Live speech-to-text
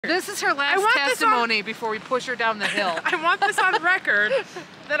This is her last testimony before we push her down the hill. I want this on record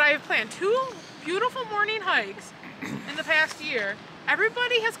that I have planned 2 beautiful morning hikes in the past year.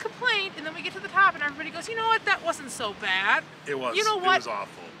 Everybody has complained, and then we get to the top, and everybody goes, "You know what? That wasn't so bad." It was. You know what? It was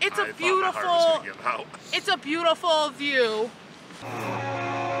awful. It's I a thought my heart was gonna give out. It's a beautiful view.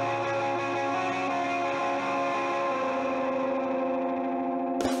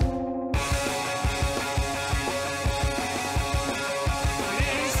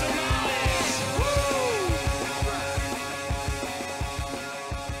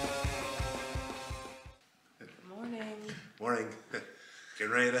 Morning.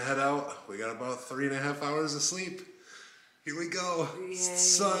 Getting ready to head out. We got about 3.5 hours of sleep. Here we go. Yay.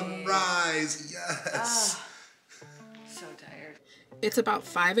 Sunrise. Yes. So tired. It's about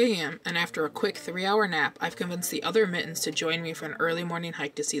 5 a.m. and after a quick 3-hour nap, I've convinced the other Mittens to join me for an early morning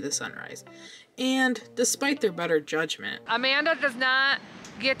hike to see the sunrise. And despite their better judgment, Amanda does not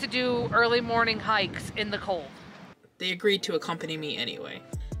get to do early morning hikes in the cold. They agreed to accompany me anyway.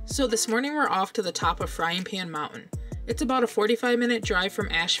 So this morning we're off to the top of Frying Pan Mountain. It's about a 45-minute drive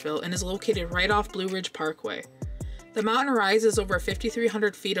from Asheville and is located right off Blue Ridge Parkway. The mountain rises over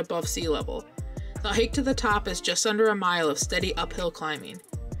 5,300 feet above sea level. The hike to the top is just under a mile of steady uphill climbing.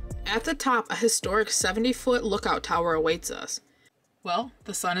 At the top, a historic 70-foot lookout tower awaits us. Well,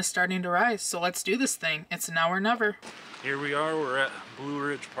 the sun is starting to rise, so let's do this thing. It's now or never. Here we are, we're at Blue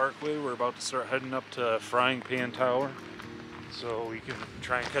Ridge Parkway. We're about to start heading up to Frying Pan Tower so we can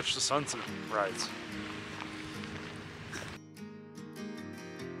try and catch the sunset rise.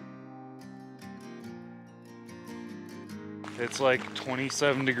 It's like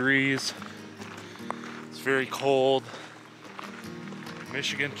 27 degrees. It's very cold.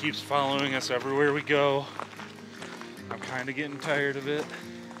 Michigan keeps following us everywhere we go. I'm kind of getting tired of it,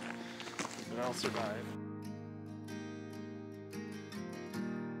 but I'll survive.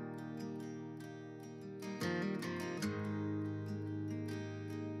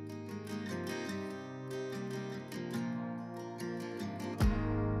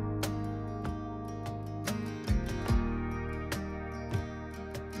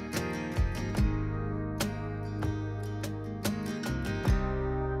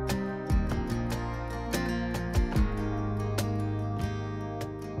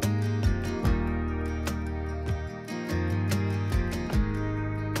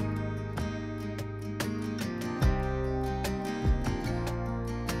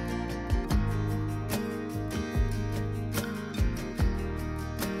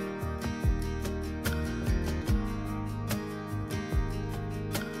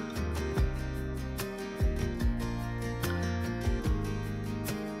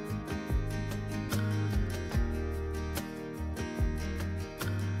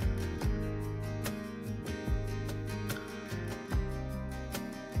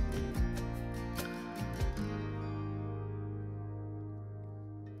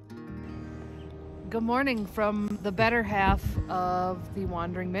 Good morning from the better half of the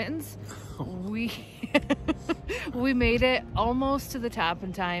Wandering Mittens. We made it almost to the top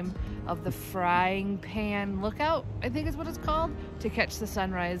in time of the Frying Pan Lookout, I think is what it's called, to catch the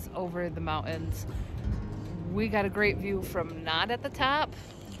sunrise over the mountains. We got a great view from not at the top.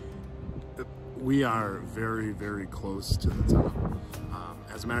 We are very, very close to the top.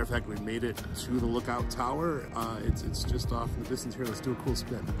 As a matter of fact, we made it to the lookout tower. It's just off in the distance here. Let's do a cool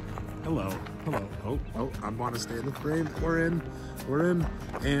spin. Hello. Oh, I want to stay in the frame. We're in,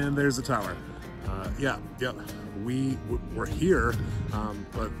 and there's the tower. Yeah, we're here,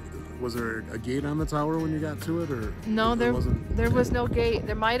 but was there a gate on the tower when you got to it, or no? There was no gate.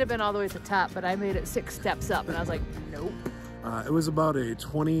 There might have been all the way to the top, but I made it 6 steps up, and I was like, nope. It was about a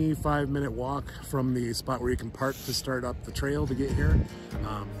 25-minute walk from the spot where you can park to start up the trail to get here.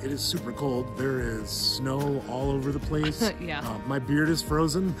 It is super cold. There is snow all over the place. Yeah. My beard is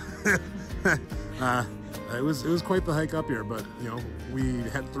frozen. It was quite the hike up here, but you know, we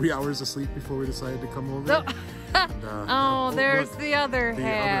had 3 hours of sleep before we decided to come over. And, there's look, the other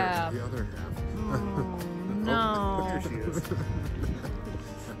half. The other half. Oh, no. There she is.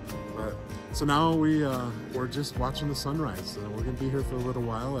 So now we're just watching the sunrise. We're gonna be here for a little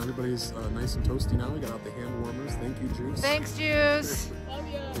while. Everybody's nice and toasty now. We got out the hand warmers. Thank you, Juice. Thanks, Juice.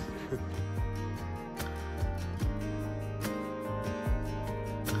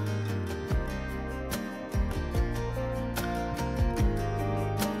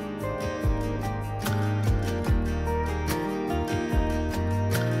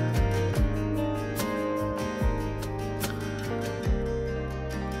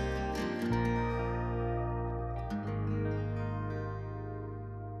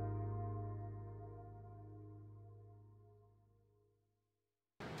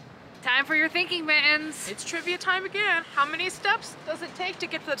 time for your thinking mittens. It's trivia time again. How many steps does it take to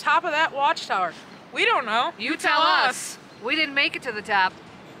get to the top of that watchtower? We don't know. You tell us. We didn't make it to the top.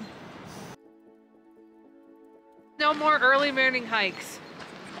 No more early morning hikes.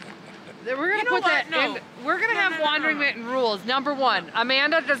 We're gonna put that in. We're gonna have Wandering Mitten rules. Number 1,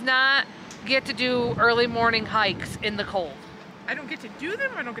 Amanda does not get to do early morning hikes in the cold. I don't get to do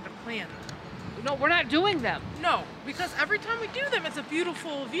them, I don't get to plan them. No, we're not doing them. No, because every time we do them, it's a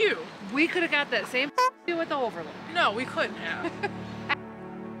beautiful view. We could have got that same view with the overlook. No, we couldn't have.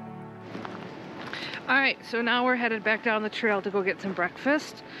 All right, so now we're headed back down the trail to go get some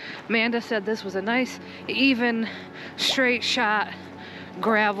breakfast. Amanda said this was a nice, even, straight shot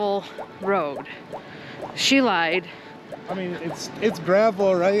gravel road. She lied. I mean, it's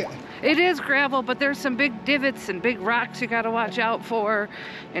gravel, right? It is gravel, but there's some big divots and big rocks you gotta watch out for,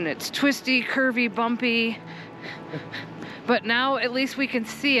 and it's twisty, curvy, bumpy. But now at least we can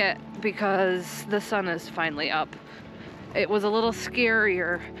see it because the sun is finally up. It was a little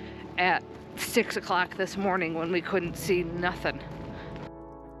scarier at 6 o'clock this morning when we couldn't see nothing.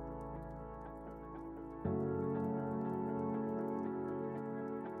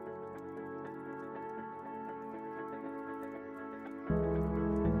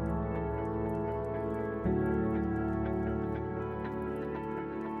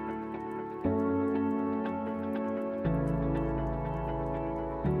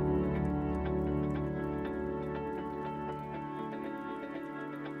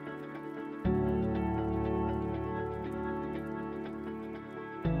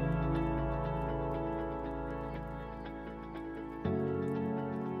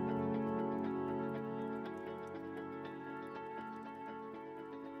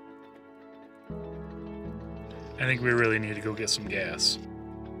 I think we really need to go get some gas.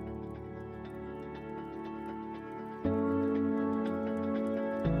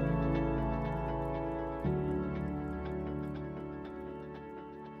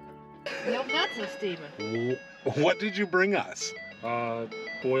 No nuts are steaming. What did you bring us?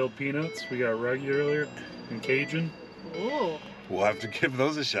 Boiled peanuts. We got regular and Cajun. Ooh. We'll have to give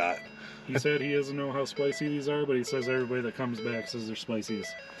those a shot. He said he doesn't know how spicy these are, but he says everybody that comes back says they're spicy as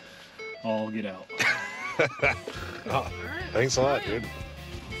all get out. Oh, thanks a lot, dude.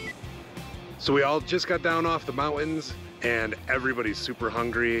 So we all just got down off the mountains and everybody's super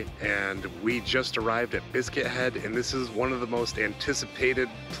hungry, and we just arrived at Biscuit Head, and this is one of the most anticipated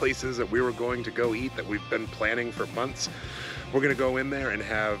places that we were going to go eat that we've been planning for months. We're gonna go in there and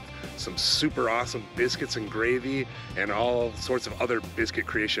have some super awesome biscuits and gravy and all sorts of other biscuit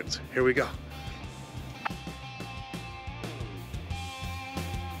creations. Here we go.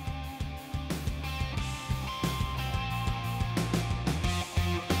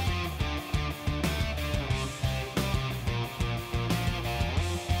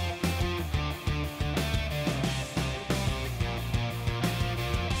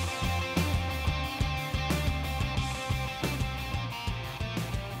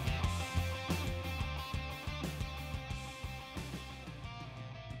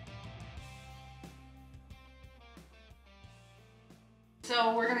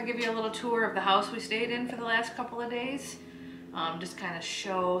 So we're gonna give you a little tour of the house we stayed in for the last couple of days. Just kind of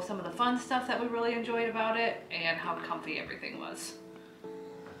show some of the fun stuff that we really enjoyed about it and how comfy everything was.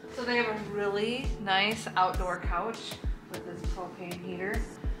 So they have a really nice outdoor couch with this propane heater.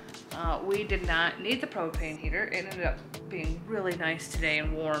 We did not need the propane heater. It ended up being really nice today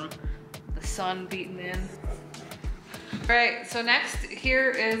and warm. The sun beating in. All right, so next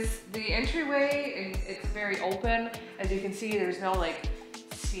here is the entryway, and it's very open. As you can see, there's no like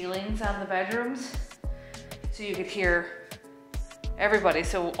ceilings on the bedrooms, so you could hear everybody.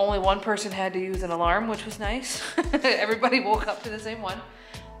 So only one person had to use an alarm, which was nice. Everybody woke up to the same one.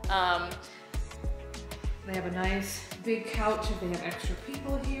 They have a nice big couch if they have extra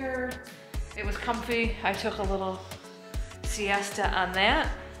people here. It was comfy. I took a little siesta on that.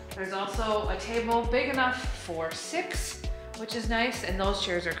 There's also a table big enough for 6, which is nice, and those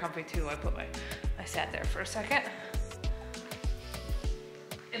chairs are comfy too. I sat there for a second.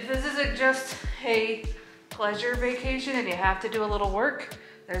 If this isn't just a pleasure vacation and you have to do a little work,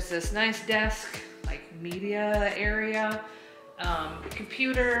 there's this nice desk, like media area,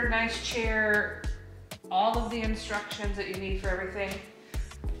 computer, nice chair, all of the instructions that you need for everything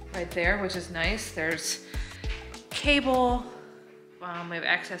right there, which is nice. There's cable. We have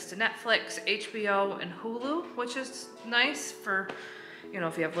access to Netflix, HBO, and Hulu, which is nice for, you know,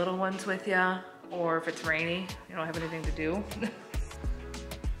 if you have little ones with you, or if it's rainy, you don't have anything to do.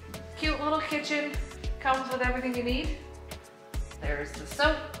 Cute little kitchen, comes with everything you need. There's the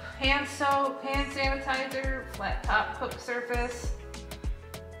soap, hand sanitizer, flat top cook surface.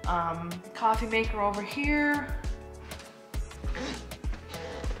 Coffee maker over here.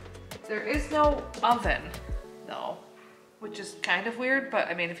 There is no oven though, which is kind of weird, but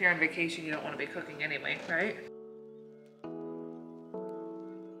I mean, if you're on vacation, you don't want to be cooking anyway, right?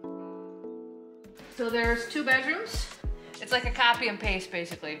 So there's 2 bedrooms. It's like a copy and paste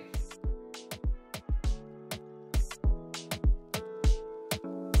basically.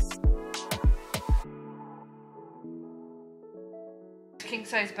 King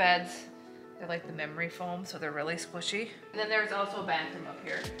size beds. They're like the memory foam, so they're really squishy. And then there's also a bathroom up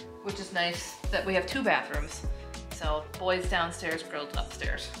here, which is nice that we have 2 bathrooms. So boys downstairs, girls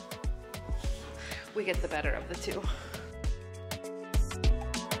upstairs. We get the better of the 2.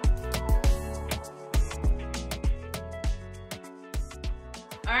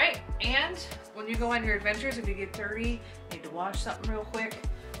 All right, and when you go on your adventures, if you get dirty, you need to wash something real quick,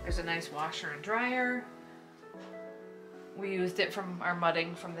 there's a nice washer and dryer. We used it from our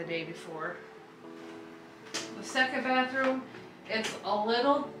mudding from the day before. The second bathroom, it's a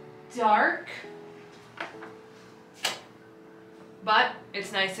little dark, but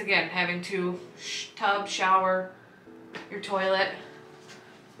it's nice again, having to tub, shower, your toilet.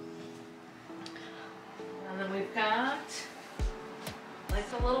 And then we've got like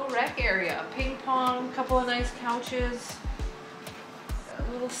a little rec area, a ping pong, couple of nice couches,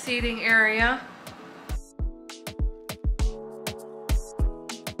 a little seating area.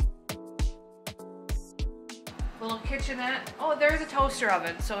 Little kitchenette. Oh, there's a toaster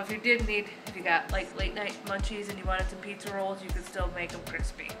oven, so if you got like late night munchies and you wanted some pizza rolls, you could still make them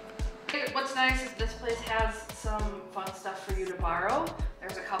crispy. What's nice is this place has some fun stuff for you to borrow.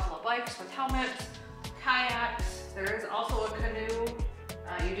 There's a couple of bikes with helmets, kayaks. There is also a canoe.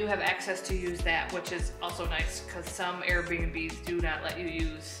 You do have access to use that, which is also nice because some Airbnbs do not let you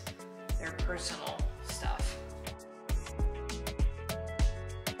use their personal stuff.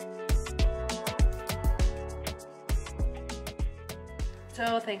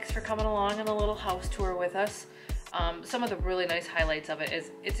 So thanks for coming along on a little house tour with us. Some of the really nice highlights of it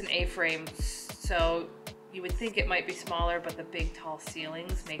is it's an A-frame, so you would think it might be smaller, but the big tall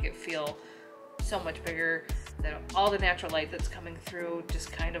ceilings make it feel so much bigger. All the natural light that's coming through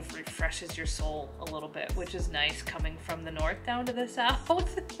just kind of refreshes your soul a little bit, which is nice coming from the north down to the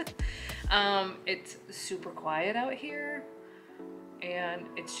south. It's super quiet out here and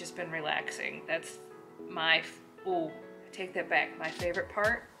it's just been relaxing. That's my, oh, I take that back. My favorite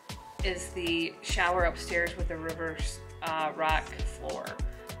part is the shower upstairs with the river rock floor.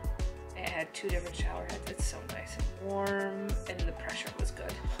 It had 2 different shower heads. It's so nice and warm and the pressure was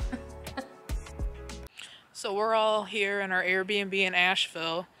good. So we're all here in our Airbnb in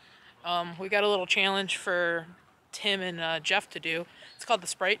Asheville. We got a little challenge for Tim and Geoff to do. It's called the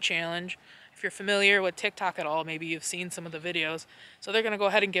Sprite Challenge. If you're familiar with TikTok at all, maybe you've seen some of the videos. So they're gonna go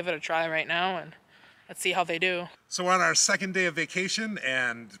ahead and give it a try right now and let's see how they do. So we're on our 2nd day of vacation,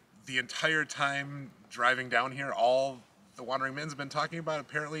 and the entire time driving down here, all the Wandering Mittens have been talking about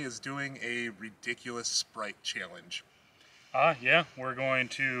apparently is doing a ridiculous Sprite challenge. Yeah, we're going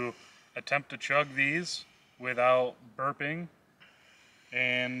to attempt to chug these without burping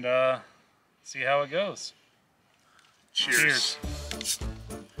and see how it goes. Cheers. Cheers.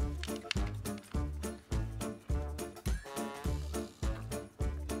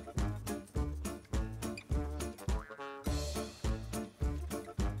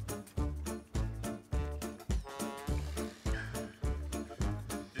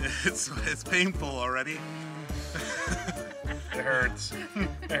 It's painful already. It hurts.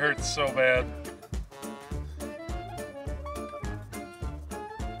 It hurts so bad.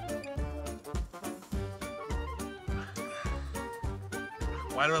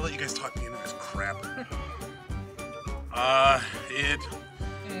 Why do I let you guys talk me into this crap? How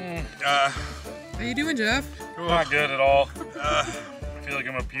you doing, Geoff? Not good at all. I feel like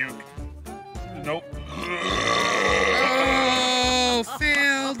I'm gonna puke. Nope. Oh,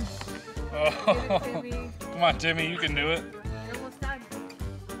 failed. Oh. Come on, Timmy, you can do it.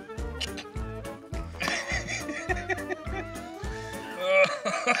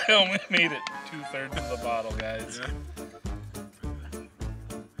 I only made it 2/3 of the bottle, guys. Yeah.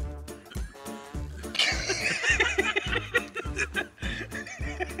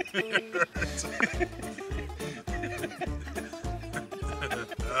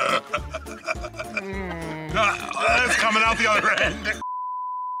 It's coming out the other end.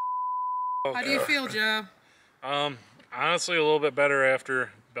 How do you feel, Geoff? Honestly, a little bit better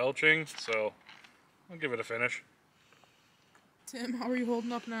after belching, so I'll give it a finish. Tim, how are you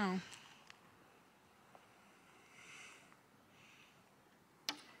holding up now?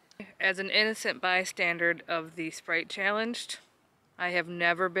 As an innocent bystander of the Sprite Challenge, I have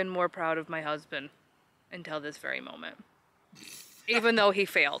never been more proud of my husband until this very moment. Even though he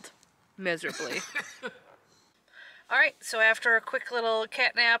failed miserably. Alright, so after a quick little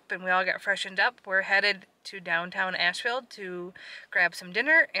cat nap and we all got freshened up, we're headed to downtown Asheville to grab some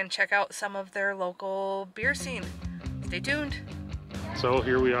dinner and check out some of their local beer scene. Stay tuned. So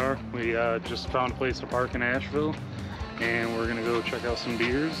here we are. We just found a place to park in Asheville, and we're gonna go check out some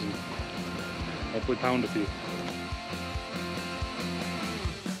beers and hopefully pound a few.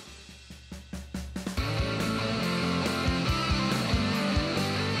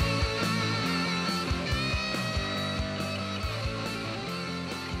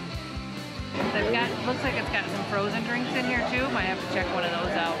 They've got, looks like it's got some frozen drinks in here too. Might have to check one of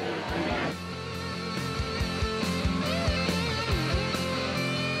those out.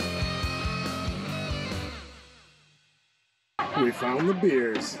 We found the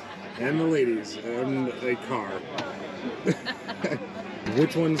beers and the ladies and a car.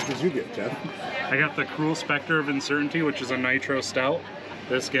 Which ones did you get, Geoff? I got the Cruel Spectre of Uncertainty, which is a nitro stout,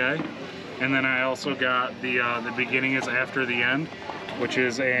 this guy. And then I also got the Beginning is After the End, which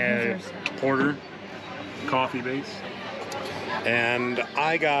is a porter, coffee base. And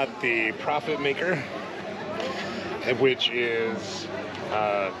I got the Profit Maker, which is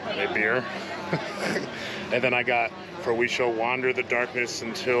a beer. And then I got For We Shall Wander the Darkness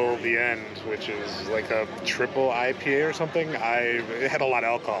Until the End, which is like a triple IPA or something. It had a lot of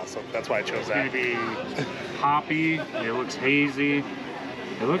alcohol, so that's why I chose that. It's gonna be hoppy, it looks hazy,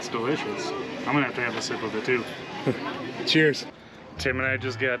 it looks delicious. I'm gonna have to have a sip of it too. Cheers. Tim and I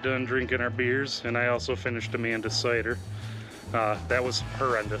just got done drinking our beers, and I also finished Amanda's cider. That was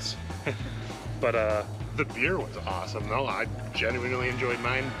horrendous. But The beer was awesome, though. I genuinely enjoyed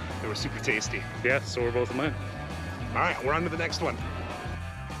mine. They were super tasty. yeah, so were both of mine. All right, we're on to the next one.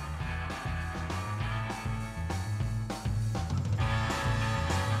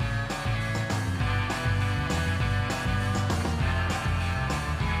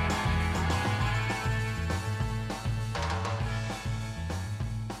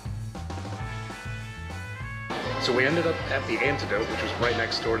 So we ended up at the Antidote, which was right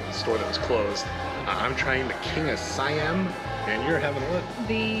next door to the store that was closed. I'm trying the King of Siam, and you're having what?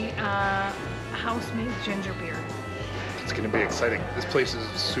 The house-made ginger beer. It's gonna be exciting. This place is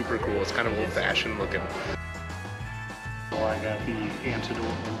super cool. It's kind of old-fashioned looking. Well, I got the Antidote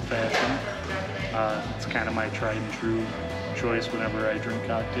Old Fashioned. It's kind of my tried and true choice whenever I drink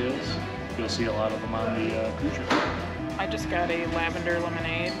cocktails. You'll see a lot of them on the cruiser. I just got a lavender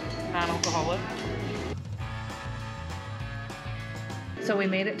lemonade, non-alcoholic. So we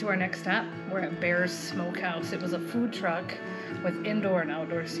made it to our next stop. We're at Bear's Smokehouse. It was a food truck with indoor and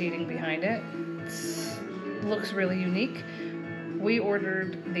outdoor seating behind it. It looks really unique. We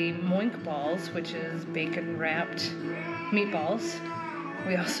ordered the moink balls, which is bacon wrapped meatballs.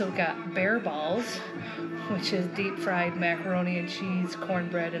 We also got bear balls, which is deep fried macaroni and cheese,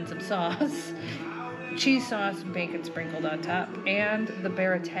 cornbread, and some sauce. Cheese sauce, bacon sprinkled on top, and the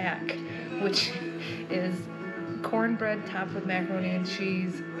bear attack, which is cornbread topped with macaroni and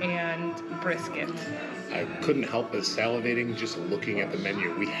cheese and brisket. I couldn't help but salivating just looking at the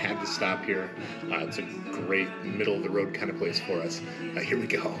menu. We had to stop here. It's a great middle-of-the-road kind of place for us. Here we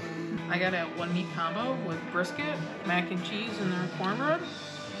go. I got a one meat combo with brisket, mac and cheese, and their cornbread.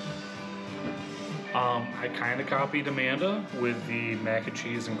 I kind of copied Amanda with the mac and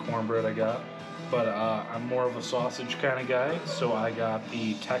cheese and cornbread I got, but I'm more of a sausage kind of guy, so I got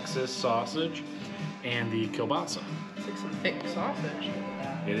the Texas sausage and the kielbasa. It's like some thick sausage.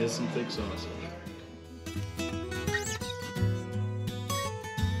 It is some thick sausage.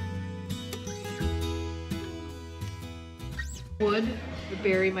 Would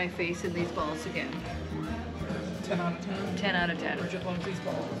bury my face in these balls again. 10 out of 10. 10 out of 10. Bridgette loves these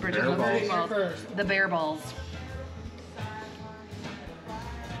balls. Bridgette Bear loves these balls. balls. The bear balls.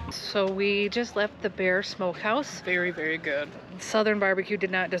 So we just left the Bear Smokehouse. Very, very good. Southern barbecue did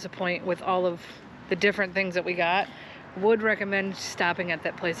not disappoint with all of the different things that we got. Would recommend stopping at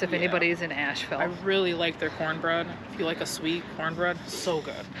that place if anybody's in Asheville. I really like their cornbread. If you like a sweet cornbread, so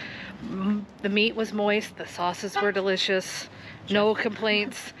good. The meat was moist, the sauces were delicious, no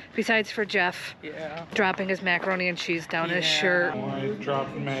complaints, besides for Geoff Yeah. dropping his macaroni and cheese down his Yeah. shirt. Oh, I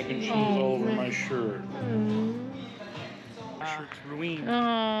dropped mac and cheese all over my shirt. Shirt's ruined.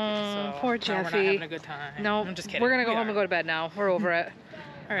 Oh, So, poor now Jeffy. We're not having a good time. No, I'm just kidding. we're gonna go We home and are. go to bed now. We're over it.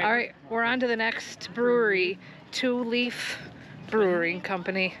 All right. All right, we're on to the next brewery, Two Leaf Brewing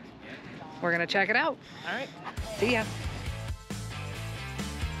Company. We're gonna check it out. All right. See ya.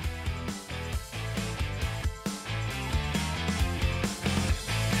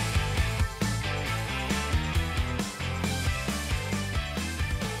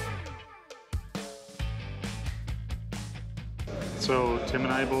 So Tim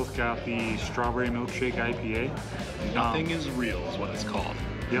and I both got the strawberry milkshake IPA. Nothing is real is what it's called.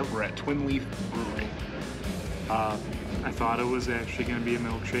 Yep. We're at Twin Leaf Brewery. I thought it was actually going to be a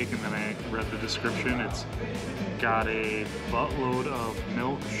milkshake, and then I read the description. It's got a buttload of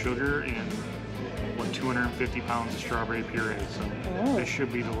milk, sugar, and 250 pounds of strawberry puree. So this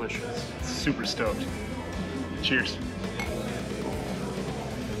should be delicious. Super stoked. Cheers.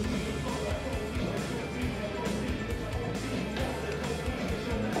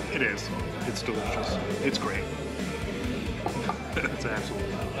 It is. It's delicious. It's great. It's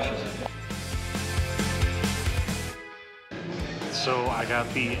absolutely delicious. So I got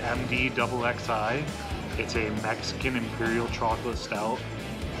the MD XXI. It's a Mexican Imperial Chocolate Stout.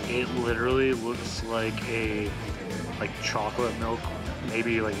 It literally looks like chocolate milk,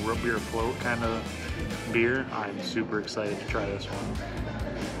 maybe like root beer float kind of beer. I'm super excited to try this one.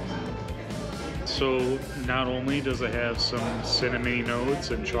 So not only does it have some cinnamony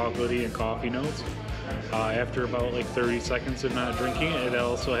notes and chocolatey and coffee notes, after about like 30 seconds of not drinking it, it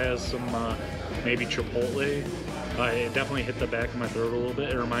also has some maybe chipotle. It definitely hit the back of my throat a little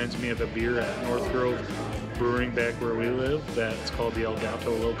bit. It reminds me of a beer at North Grove Brewing back where we live that's called the El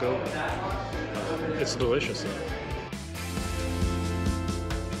Gato Loco. It's delicious though.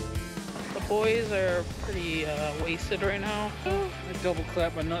 The boys are pretty wasted right now. I double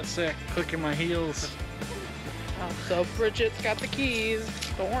clap my nutsack, clicking my heels. So Bridgette's got the keys.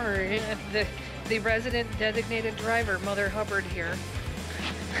 Don't worry. The resident designated driver, Mother Hubbard here.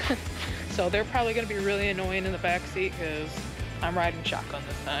 So they're probably going to be really annoying in the back seat because I'm riding shotgun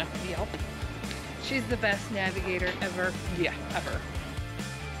this time. Yep. She's the best navigator ever. Yeah, ever.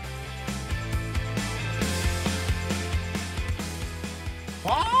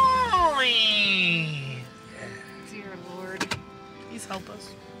 Wally! Dear Lord. Please help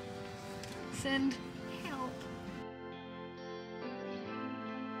us. Send help.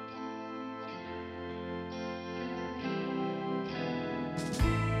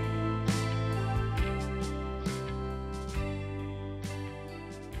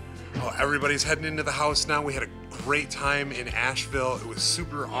 Oh, everybody's heading into the house now. We had a great time in Asheville. It was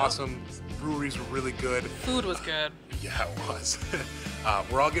super awesome. Breweries were really good. Food was good. Yeah, it was.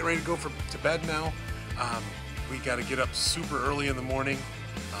 We're all getting ready to go to bed now. We got to get up super early in the morning.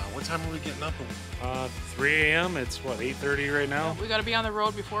 What time are we getting up? 3 a.m. It's what, 8:30 right now? We got to be on the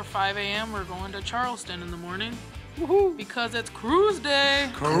road before 5 a.m. We're going to Charleston in the morning. Woohoo! Because it's cruise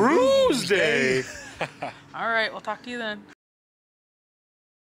day. Cruise day! All right, we'll talk to you then.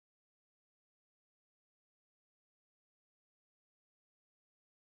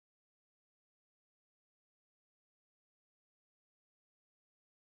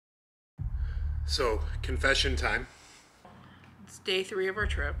 So, confession time. It's day 3 of our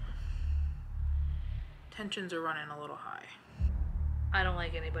trip. Tensions are running a little high. I don't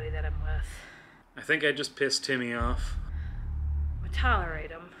like anybody that I'm with. I think I just pissed Timmy off. I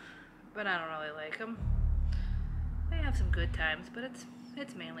tolerate them, but I don't really like them. They have some good times, but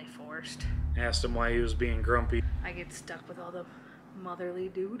it's mainly forced. Asked him why he was being grumpy. I get stuck with all the motherly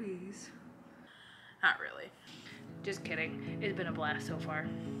duties. Not really. Just kidding. It's been a blast so far.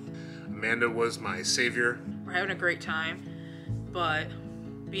 Amanda was my savior. We're having a great time, but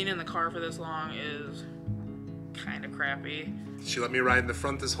being in the car for this long is kind of crappy. She let me ride in the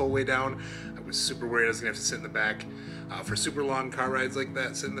front this whole way down. I was super worried I was going to have to sit in the back. For super long car rides like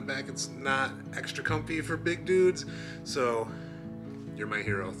that, sit in the back, it's not extra comfy for big dudes. So, you're my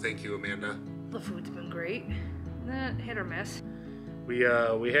hero. Thank you, Amanda. The food's been great. Hit or miss. We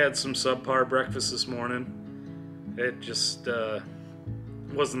had some subpar breakfast this morning. It just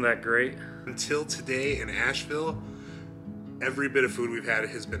wasn't that great. Until today in Asheville, every bit of food we've had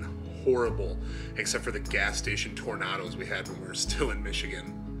has been horrible, except for the gas station tornadoes we had when we were still in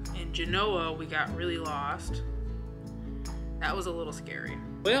Michigan. In Genoa, we got really lost. That was a little scary.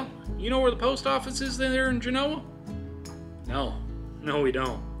 Well, you know where the post office is there in Genoa? No, we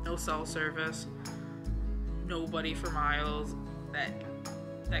don't. No cell service. Nobody for miles that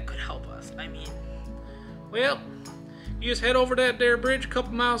could help us. I mean, Well, you just head over that there bridge a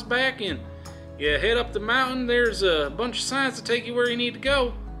couple miles back and you head up the mountain. There's a bunch of signs to take you where you need to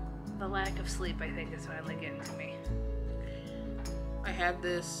go. The lack of sleep, I think, is finally getting to me. I had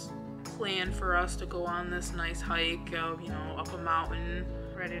this plan for us to go on this nice hike, up a mountain.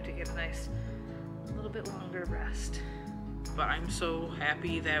 Ready to get a little bit longer rest. But I'm so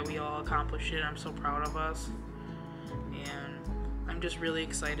happy that we all accomplished it. I'm so proud of us. And I'm just really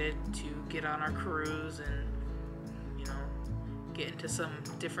excited to get on our cruise and, get into some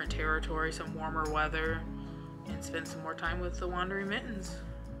different territory, some warmer weather, and spend some more time with the Wandering Mittens.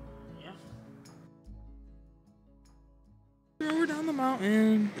 Yeah. We're done. the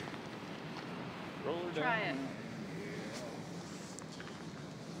mountain. Try it.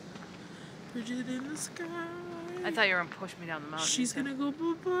 Bridgette in the sky. I thought you were gonna push me down the mountain. She's gonna go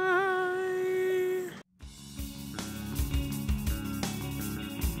bye-bye.